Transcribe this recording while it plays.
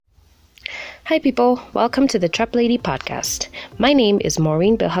Hi people, welcome to the Trap Lady podcast. My name is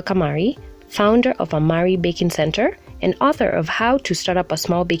Maureen Bilhakamari, founder of Amari Baking Center and author of How to Start Up a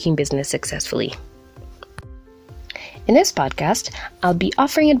Small Baking Business Successfully. In this podcast, I'll be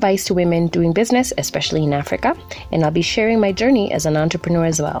offering advice to women doing business, especially in Africa, and I'll be sharing my journey as an entrepreneur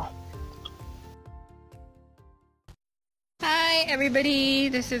as well. Hi everybody,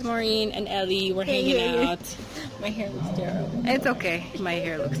 this is Maureen and Ellie. We're hanging out. My hair looks terrible. It's okay. My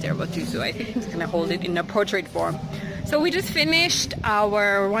hair looks terrible too, so I think I'm just gonna hold it in a portrait form. So we just finished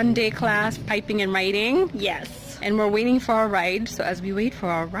our one-day class, piping and writing. Yes. And we're waiting for our ride. So as we wait for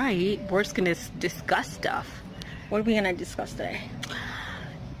our ride, we're just gonna discuss stuff. What are we gonna discuss today?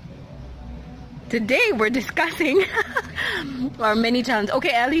 Today we're discussing our many challenges.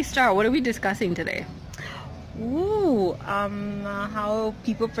 Okay, Ellie, start. What are we discussing today? Ooh, how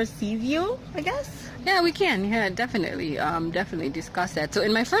people perceive you, I guess. Yeah, we can. Yeah, definitely. Definitely discuss that. So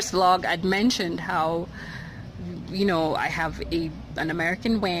in my first vlog, I'd mentioned how, you know, I have an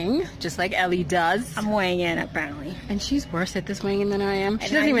American wang, just like Ellie does. I'm weighing in, apparently. And she's worse at this wanging than I am. She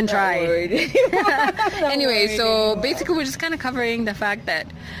And doesn't I'm even not try. worried. Anyway, so basically we're just kind of covering the fact that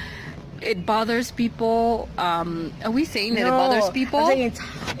it bothers people. Are we saying that it bothers people? I'm saying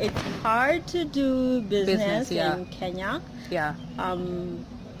it's hard to do business yeah. in Kenya. Yeah.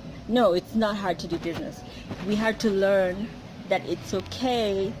 No, it's not hard to do business. We had to learn that it's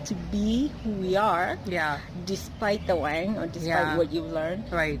okay to be who we are. Yeah. Despite the wang or despite Yeah. what you've learned.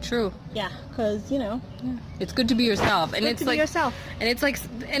 Right. True. Yeah, because, you know. Yeah. It's good to be yourself. And Good it's to like be yourself. And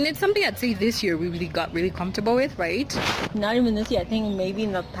it's something I'd say this year we really got really comfortable with, right? Not even this year. I think maybe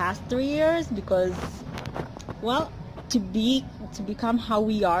in the past 3 years, because, well, to become how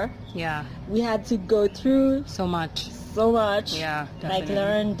we are, Yeah. we had to go through So much. so much. Yeah. Like Definitely.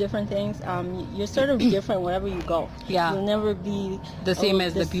 learn different things. You're sort of different wherever you go. Yeah. You'll never be The same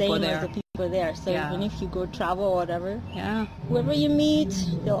as the people same there. as the people there. So Yeah. even if you go travel or whatever, Yeah. whoever you meet,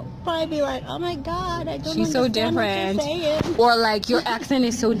 they'll probably be like, "Oh my God, I don't She's so understand what different. you're saying." Or like your accent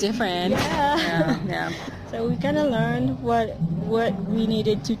is so different. Yeah. Yeah. Yeah. So we kind of learned what we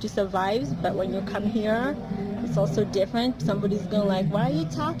needed to survive. But when you come here, it's also different. Somebody's going like, "Why are you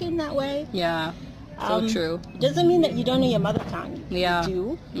talking that way?" Yeah. So true. It doesn't mean that you don't know your mother tongue. Yeah.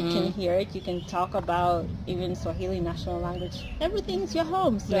 You do. You can hear it. You can talk about even Swahili national language. Everything's your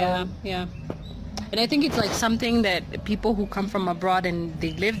home. So Yeah, yeah. And I think it's like something that people who come from abroad and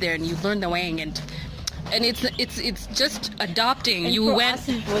they live there and you learn the wang and it's just adopting. And You for went. us,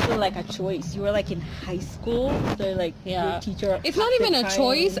 it wasn't like a choice. You were like in high school, so like Yeah. your teacher. It's not even a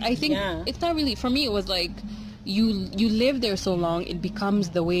choice. I think Yeah. it's not really. For me, it was like you live there so long, it becomes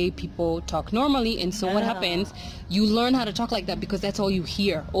the way people talk normally, and so what Yeah. happens? You learn how to talk like that because that's all you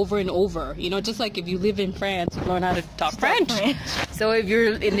hear over and over. You know, just like if you live in France, you learn how to talk French. So if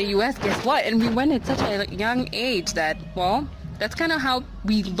you're in the U.S., guess what? And we went at such a young age that, well, that's kind of how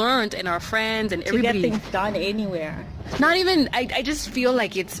we learned, and our friends and to everybody. get things done anywhere. Not even, I just feel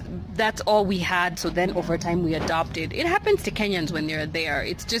like that's all we had. So then over time we adopted. It happens to Kenyans when they're there.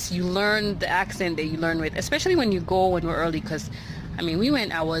 It's just you learn the accent that you learn with, especially when you go when we're early. Because, I mean, we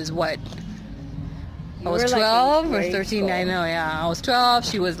went, I was what? I was were, like, in 12 or grade 13. I school. know, yeah. I was 12.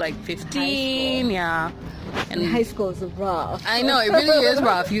 She was like 15. Yeah. And high school is rough. I know, it really is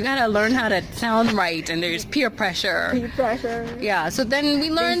rough. You gotta learn how to sound right, and there's peer pressure. Peer pressure. Yeah, so then we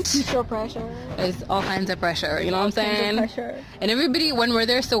learned Teacher pressure. there's all kinds of pressure, you know what I'm All kinds of saying? pressure. And everybody, when we're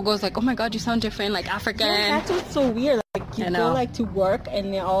there, still goes like, oh my God, you sound different, like African. Yeah, that's what's so weird. Like I you know. go like to work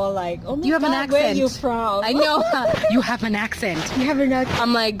and they're all like, "Oh my You have an God, where are accent. you from?" I know, you have an accent. You have an accent.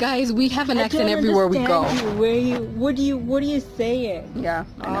 I'm like, guys, we have an I accent don't everywhere we go. understand you. What are you saying? Yeah,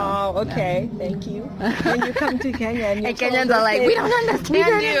 I know. Oh, okay. Thank you. When you come to Kenya and, And Kenyans are like, we don't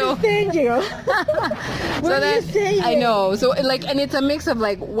understand you. understand you. So What are you then, saying? I know. So like, and it's a mix of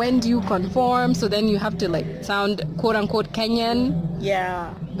like, when do you conform? So then you have to like sound quote unquote Kenyan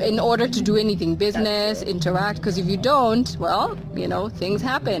Yeah. in order to do anything, business, interact. Because if you don't, well, you know, things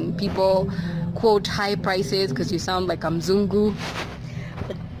happen. People quote high prices because you sound like a Mzungu.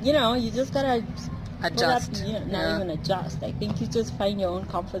 But, you know, you just gotta Adjust. Not Yeah. even adjust. I think you just find your own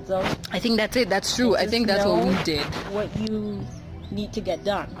comfort zone. I think that's it. That's true. I Just think that's what know we did. What you need to get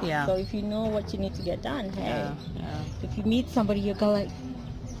done. Yeah. So if you know what you need to get done, hey, Yeah. if you meet somebody, you go like,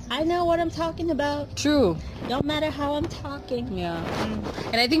 "I know what I'm talking about. True. Don't matter how I'm talking." Yeah.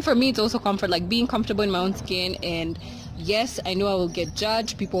 And I think for me, it's also comfort, like being comfortable in my own skin. And yes, I know I will get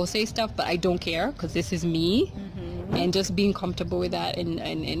judged. People will say stuff, but I don't care because this is me. And just being comfortable with that. And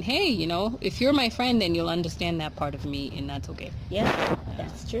hey, you know, if you're my friend, then you'll understand that part of me, and that's okay. Yeah.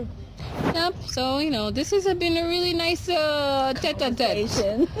 That's true. Yep. So, this has been a really nice tete-a-tete.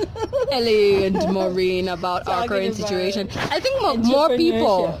 Asian. Ellie and Maureen about our Talking current about situation. I think more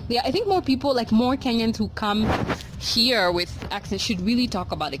people, entrepreneurship. I think more people, like more Kenyans who come here with accents should really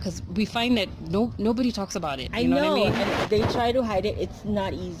talk about it, because we find that nobody talks about it. I You know know, what I mean? and they try to hide it. It's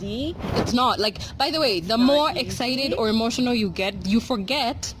not easy. It's not. Like, by the way, the not more easy. excited or emotional you get, you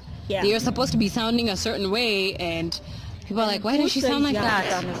forget Yeah. that you're supposed to be sounding a certain way, and people are like, why Who does she says sound like you have to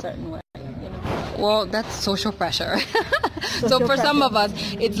that? sound a certain way, Well, that's social pressure. So for some of us,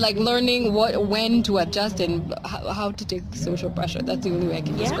 it's like learning when to adjust and how to take social pressure. That's the only way I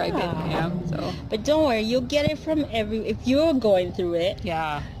can describe it. Yeah. So But don't worry, you'll get it from if you're going through it,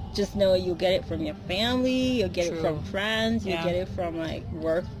 yeah. just know you'll get it from your family, you'll get it True. from friends, you'll Yeah. get it from like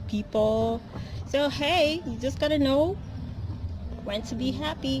work people. So hey, you just gotta know when to be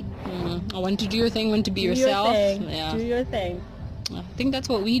happy. When to do your thing, when to be Do yourself. your thing. Yeah. Do your thing. I think that's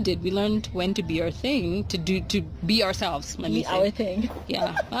what we did. We learned when to be our thing, to be ourselves. Let me Be say. our thing.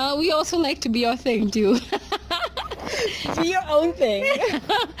 Yeah. We also like to be our thing too. Do your own thing.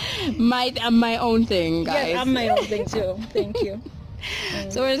 I'm my own thing, guys. Yes, I'm my own thing too. Thank you.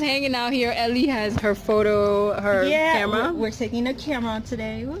 So we're just hanging out here. Ellie has her camera. We're taking a camera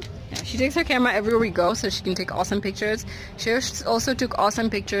today. Yeah, she takes her camera everywhere we go so she can take awesome pictures. She also took awesome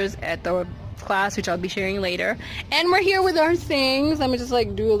pictures at the class, which I'll be sharing later. And we're here with our things. Let me just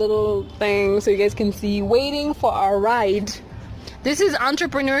like do a little thing so you guys can see. Waiting for our ride. This is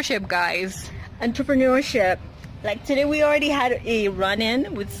entrepreneurship, guys. Entrepreneurship. Like today we already had a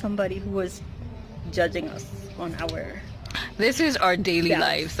run-in with somebody who was judging us on our... This is our daily Yeah.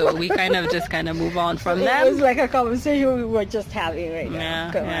 life, so we kind of move on from It them. was like a conversation we were just having right now.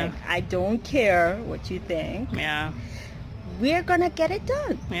 Yeah, 'Cause, yeah. like, I don't care what you think. Yeah. We're gonna get it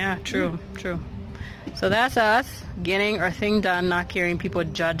done. Yeah, true. So that's us getting our thing done, not caring people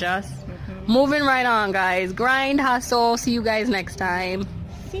judge us. Moving right on, guys. Grind, hustle. See you guys next time.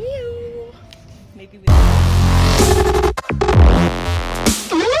 See you. Maybe we...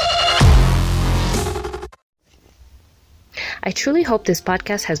 I truly hope this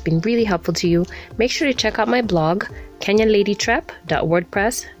podcast has been really helpful to you. Make sure to check out my blog,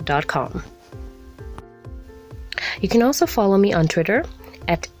 kenyanladytrap.wordpress.com. You can also follow me on Twitter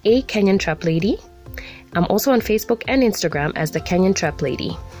at @KenyanTrapLady. I'm also on Facebook and Instagram as the Kenyan Trap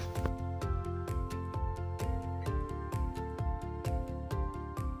Lady.